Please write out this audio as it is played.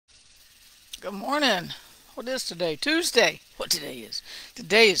Good morning. What is today? Tuesday. What today is?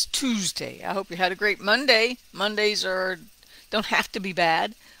 Today is Tuesday. I hope you had a great Monday. Mondays are don't have to be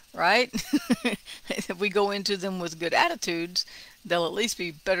bad, right? If we go into them with good attitudes, they'll at least be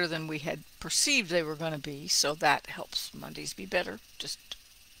better than we had perceived they were going to be. So that helps Mondays be better just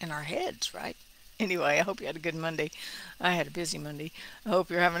in our heads, right? Anyway, I hope you had a good Monday. I had a busy Monday. I hope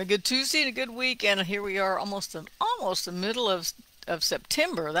you're having a good Tuesday and a good week. And here we are, almost the middle of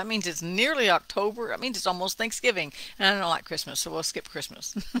September. That means it's nearly October. That means it's almost Thanksgiving. And I don't like Christmas, so we'll skip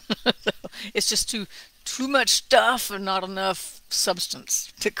Christmas. So it's just too much stuff and not enough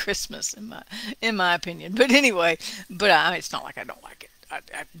substance to Christmas, in my opinion. But anyway, it's not like I don't like it.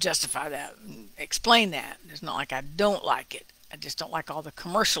 I justify that, and explain that. It's not like I don't like it. I just don't like all the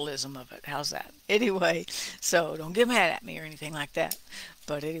commercialism of it. How's that? Anyway, so don't get mad at me or anything like that.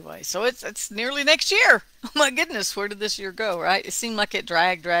 But anyway, so it's nearly next year. Oh my goodness, where did this year go, right? It seemed like it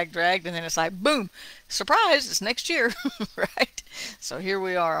dragged, and then it's like boom, surprise, it's next year, right? So here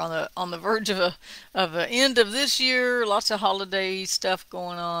we are on the verge of a end of this year. Lots of holiday stuff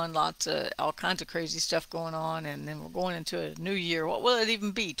going on, lots of all kinds of crazy stuff going on, and then we're going into a new year. What will it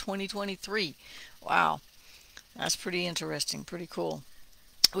even be? 2023. Wow. That's pretty interesting, pretty cool.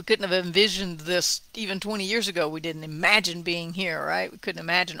 We couldn't have envisioned this even 20 years ago. We didn't imagine being here, right? We couldn't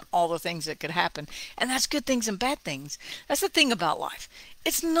imagine all the things that could happen. And that's good things and bad things. That's the thing about life.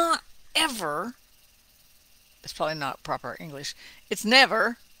 It's not ever, it's probably not proper English, it's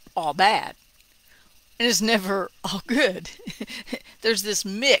never all bad. And it's never all good. There's this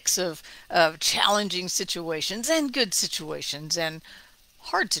mix of challenging situations and good situations and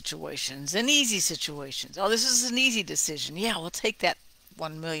hard situations and easy situations. Oh, this is an easy decision. Yeah, we'll take that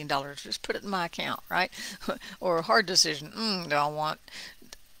 $1 million. Just put it in my account, right? Or a hard decision. Do I want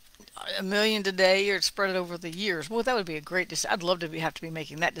a million today or spread it over the years? Well, that would be a great decision. I'd love to have to be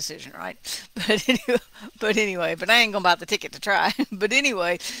making that decision, right? But I ain't gonna buy the ticket to try. But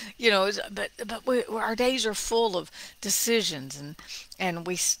anyway, our days are full of decisions, and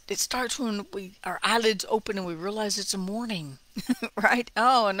it starts when our eyelids open and we realize it's a morning, right?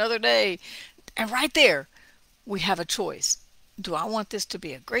 Oh, another day, and right there we have a choice. Do I want this to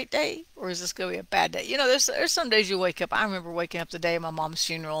be a great day or is this going to be a bad day? There's some days you wake up. I remember waking up the day of my mom's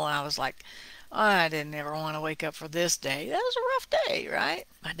funeral and I was like, "Oh, I didn't ever want to wake up for this day. That was a rough day, right?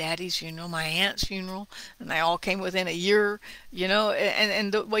 My daddy's funeral, my aunt's funeral, and they all came within a year,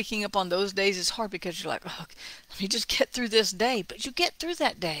 waking up on those days is hard because you're like, oh, let me just get through this day. But you get through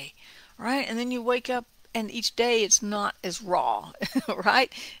that day, right? And then you wake up and each day it's not as raw,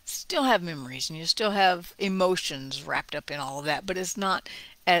 right? Still have memories and you still have emotions wrapped up in all of that, but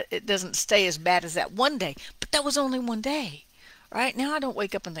it doesn't stay as bad as that one day. But that was only one day, right? Now I don't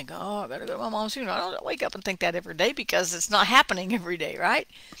wake up and think, oh, I gotta go to my mom's funeral. I don't wake up and think that every day because it's not happening every day, right?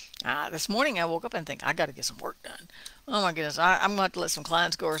 This morning I woke up and think I gotta get some work done. Oh my goodness, I'm gonna have to let some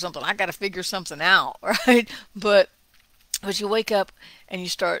clients go or something. I gotta figure something out, right? But you wake up and you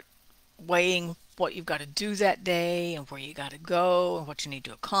start weighing what you've got to do that day and where you got to go and what you need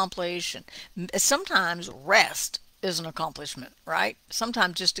to accomplish. And sometimes rest is an accomplishment, right?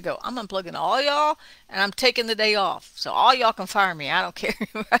 Sometimes just to go, I'm unplugging all y'all and I'm taking the day off. So all y'all can fire me. I don't care,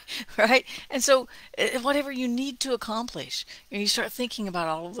 right? Right? And so whatever you need to accomplish, and you start thinking about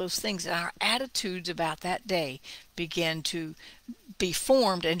all of those things, and our attitudes about that day begin to be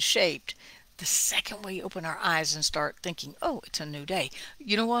formed and shaped the second we open our eyes and start thinking, oh, it's a new day.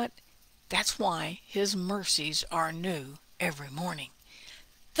 You know what? That's why his mercies are new every morning.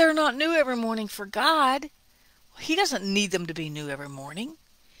 They're not new every morning for God. He doesn't need them to be new every morning.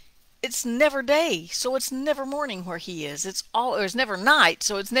 It's never day, so it's never morning where he is. It's never night,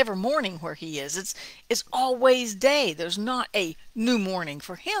 so it's never morning where he is. It's always day. There's not a new morning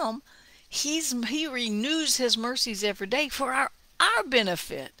for him. He renews his mercies every day for our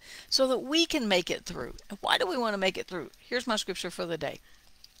benefit so that we can make it through. And why do we want to make it through? Here's my scripture for the day.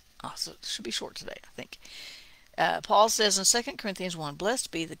 Oh, so it should be short today, I think. Paul says in 2 Corinthians 1, Blessed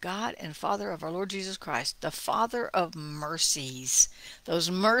be the God and Father of our Lord Jesus Christ, the Father of mercies.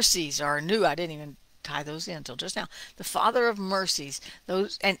 Those mercies are new. I didn't even tie those in until just now. The Father of mercies,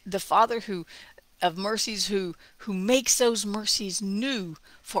 the Father of mercies who makes those mercies new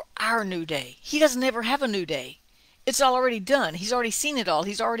for our new day. He doesn't ever have a new day. It's already done. He's already seen it all.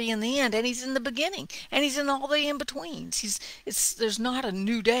 He's already in the end, and he's in the beginning, and he's in all the in-betweens. There's not a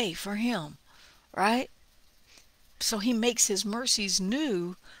new day for him, right? So he makes his mercies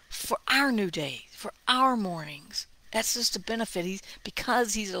new for our new day, for our mornings. That's just a benefit.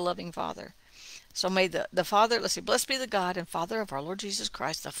 Because he's a loving Father. So may the Father, let's see, blessed be the God and Father of our Lord Jesus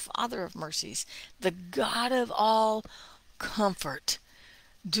Christ, the Father of mercies, the God of all comfort,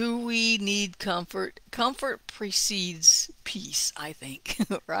 Do we need comfort? Comfort precedes peace, I think,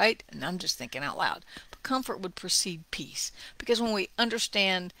 right? And I'm just thinking out loud. But comfort would precede peace. Because when we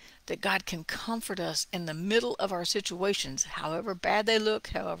understand that God can comfort us in the middle of our situations, however bad they look,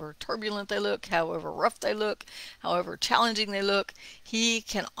 however turbulent they look, however rough they look, however challenging they look, He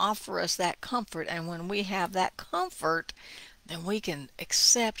can offer us that comfort. And when we have that comfort, then we can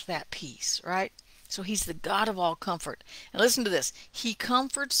accept that peace, right? So he's the God of all comfort. And listen to this. He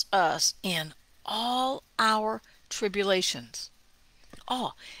comforts us in all our tribulations.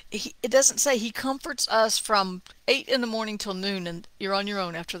 Oh, it doesn't say he comforts us from 8 in the morning till noon and you're on your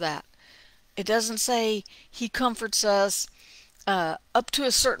own after that. It doesn't say he comforts us up to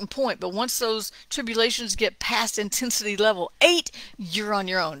a certain point, but once those tribulations get past intensity level 8, you're on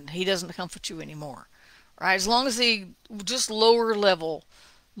your own. He doesn't comfort you anymore. Right? As long as the just lower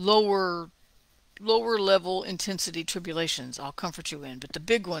lower level intensity tribulations I'll comfort you in, but the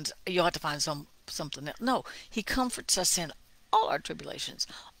big ones you'll have to find something else. No, he comforts us in all our tribulations,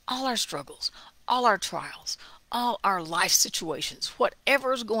 all our struggles, all our trials, all our life situations.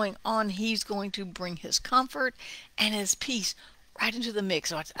 Whatever's going on, he's going to bring his comfort and his peace right into the mix.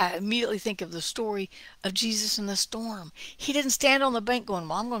 So I immediately think of the story of Jesus in the storm. He didn't stand on the bank going,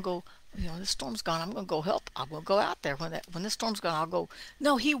 "Well, I'm going to go, the storm's gone. I'm going to go help. I'm going to go out there when the storm's gone. I'll go."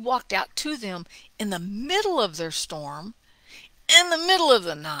 No, he walked out to them in the middle of their storm, in the middle of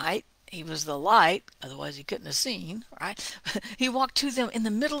the night. He was the light, otherwise he couldn't have seen, right? He walked to them in the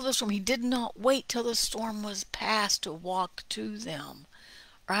middle of the storm. He did not wait till the storm was past to walk to them,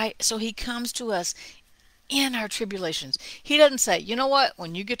 right? So he comes to us in our tribulations. He doesn't say, "You know what?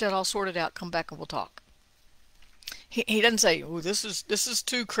 When you get that all sorted out, come back and we'll talk." He doesn't say, "Oh, this is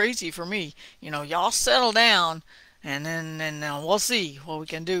too crazy for me. Y'all settle down, and then we'll see what we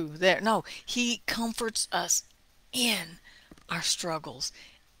can do there." No, he comforts us in our struggles,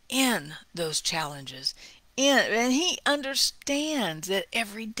 in those challenges, and he understands that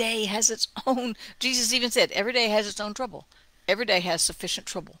every day has its own. Jesus even said, "Every day has its own trouble." Every day has sufficient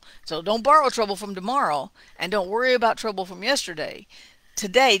trouble. So don't borrow trouble from tomorrow and don't worry about trouble from yesterday.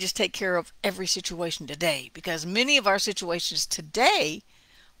 Today, just take care of every situation today, because many of our situations today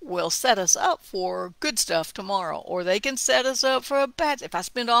will set us up for good stuff tomorrow, or they can set us up for a bad. If I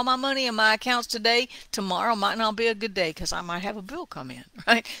spend all my money in my accounts today, tomorrow might not be a good day because I might have a bill come in,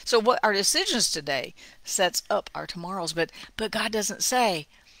 right? So what our decisions today sets up our tomorrows. But God doesn't say,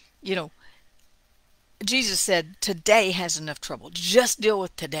 you know, Jesus said today has enough trouble. Just deal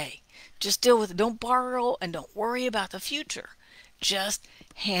with today. Just deal with it. Don't borrow and don't worry about the future. Just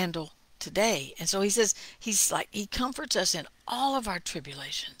handle today. And so he says, he comforts us in all of our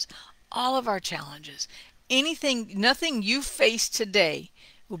tribulations, all of our challenges. Nothing you face today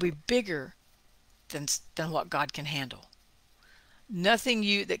will be bigger than what God can handle. Nothing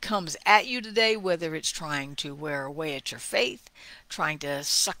that comes at you today, whether it's trying to wear away at your faith, trying to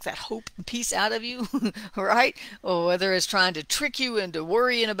suck that hope and peace out of you, right? Or whether it's trying to trick you into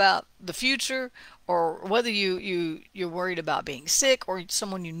worrying about the future, or whether you're worried about being sick, or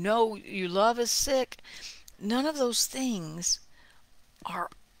someone you love is sick. None of those things are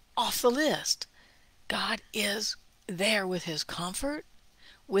off the list. God is there with his comfort,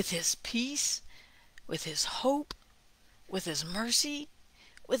 with his peace, with his hope, with his mercy,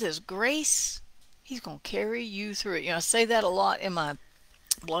 with his grace. He's going to carry you through it. I say that a lot in my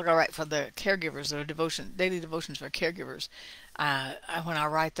blog I write for the caregivers, daily devotions for caregivers. When I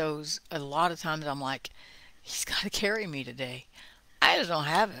write those, a lot of times I'm like, he's got to carry me today. I just don't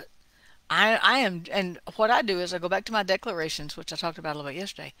have it. I am, and what I do is I go back to my declarations, which I talked about a little bit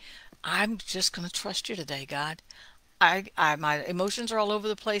yesterday. I'm just going to trust you today, God. My emotions are all over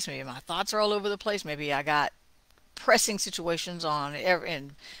the place. Maybe my thoughts are all over the place. Maybe I got pressing situations on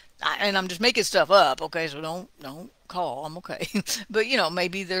and I'm just making stuff up. Okay, so don't call. I'm okay. But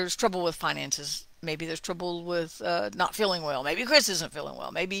maybe there's trouble with finances. Maybe there's trouble with not feeling well. Maybe Chris isn't feeling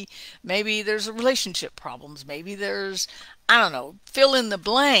well. Maybe there's relationship problems. Maybe there's, I don't know, fill in the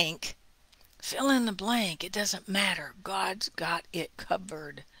blank. Fill in the blank. It doesn't matter. God's got it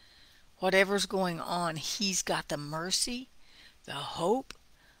covered. Whatever's going on, he's got the mercy, the hope,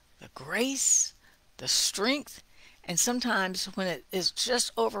 the grace, the strength. And sometimes when it is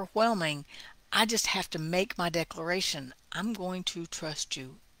just overwhelming, I just have to make my declaration. I'm going to trust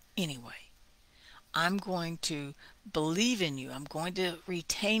you anyway. I'm going to believe in you. I'm going to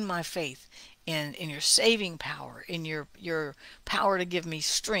retain my faith in your saving power, in your power to give me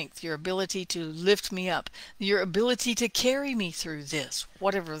strength, your ability to lift me up, your ability to carry me through this,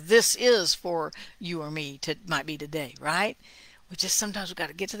 whatever this is for you or me might be today, right? Sometimes we've got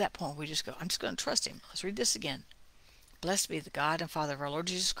to get to that point where we just go, I'm just going to trust him. Let's read this again. Blessed be the God and Father of our Lord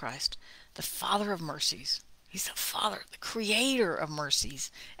Jesus Christ, the Father of mercies. He's the Father, the Creator of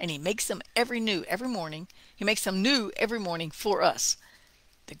mercies. And He makes them every morning. He makes them new every morning for us.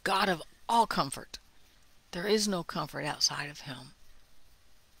 The God of all comfort. There is no comfort outside of Him.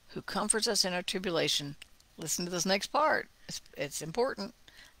 Who comforts us in our tribulation. Listen to this next part. It's important.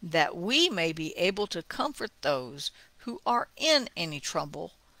 That we may be able to comfort those who are in any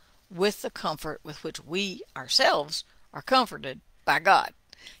trouble with the comfort with which we ourselves are comforted by God.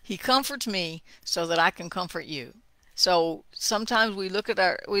 He comforts me so that I can comfort you. So sometimes we look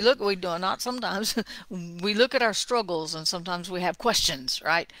at we do not sometimes we look at our struggles, and sometimes we have questions,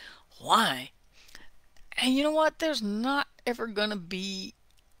 right? Why? And you know what? There's not ever going to be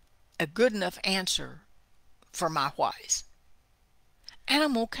a good enough answer for my whys. And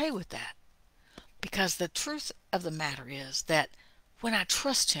I'm okay with that, because the truth of the matter is that when I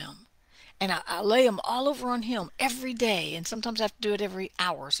trust Him, and I lay them all over on Him every day, and sometimes I have to do it every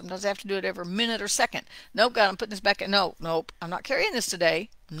hour. Sometimes I have to do it every minute or second. Nope, God, I'm putting this back in. No, nope, I'm not carrying this today.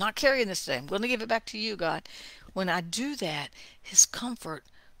 I'm not carrying this today. I'm going to give it back to you, God. When I do that, His comfort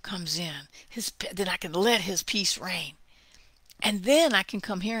comes in. Then I can let His peace reign. And then I can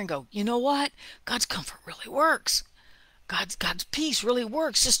come here and go, you know what? God's comfort really works. God's peace really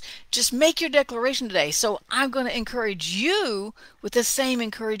works. Just make your declaration today. So I'm going to encourage you with the same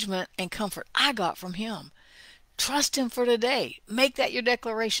encouragement and comfort I got from Him. Trust Him for today. Make that your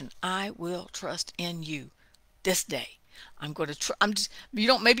declaration. I will trust in you this day. I'm going to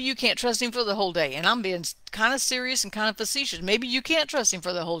maybe you can't trust Him for the whole day. And I'm being kind of serious and kind of facetious. Maybe you can't trust Him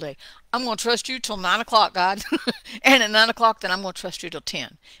for the whole day. I'm going to trust you till 9 o'clock, God. And at 9 o'clock, then I'm going to trust you till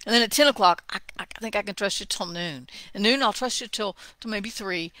 10. And then at 10 o'clock, I think I can trust you till noon. At noon, I'll trust you till maybe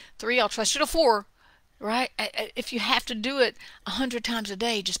 3. 3, I'll trust you till 4. Right? If you have to do it 100 times a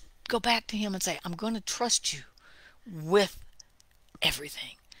day, just go back to Him and say, I'm going to trust you with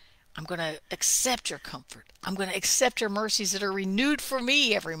everything. I'm going to accept your comfort. I'm going to accept your mercies that are renewed for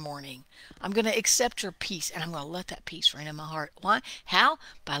me every morning. I'm going to accept your peace, and I'm going to let that peace reign in my heart. Why? How?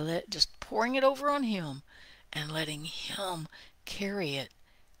 By just pouring it over on Him and letting Him carry it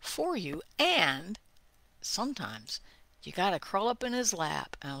for you. And sometimes you got to crawl up in His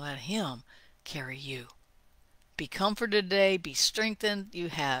lap and let Him carry you. Be comforted today. Be strengthened.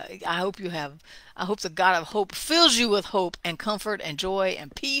 I hope the God of hope fills you with hope and comfort and joy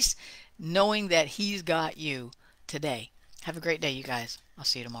and peace, knowing that He's got you today. Have a great day, you guys. I'll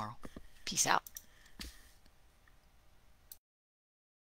see you tomorrow. Peace out.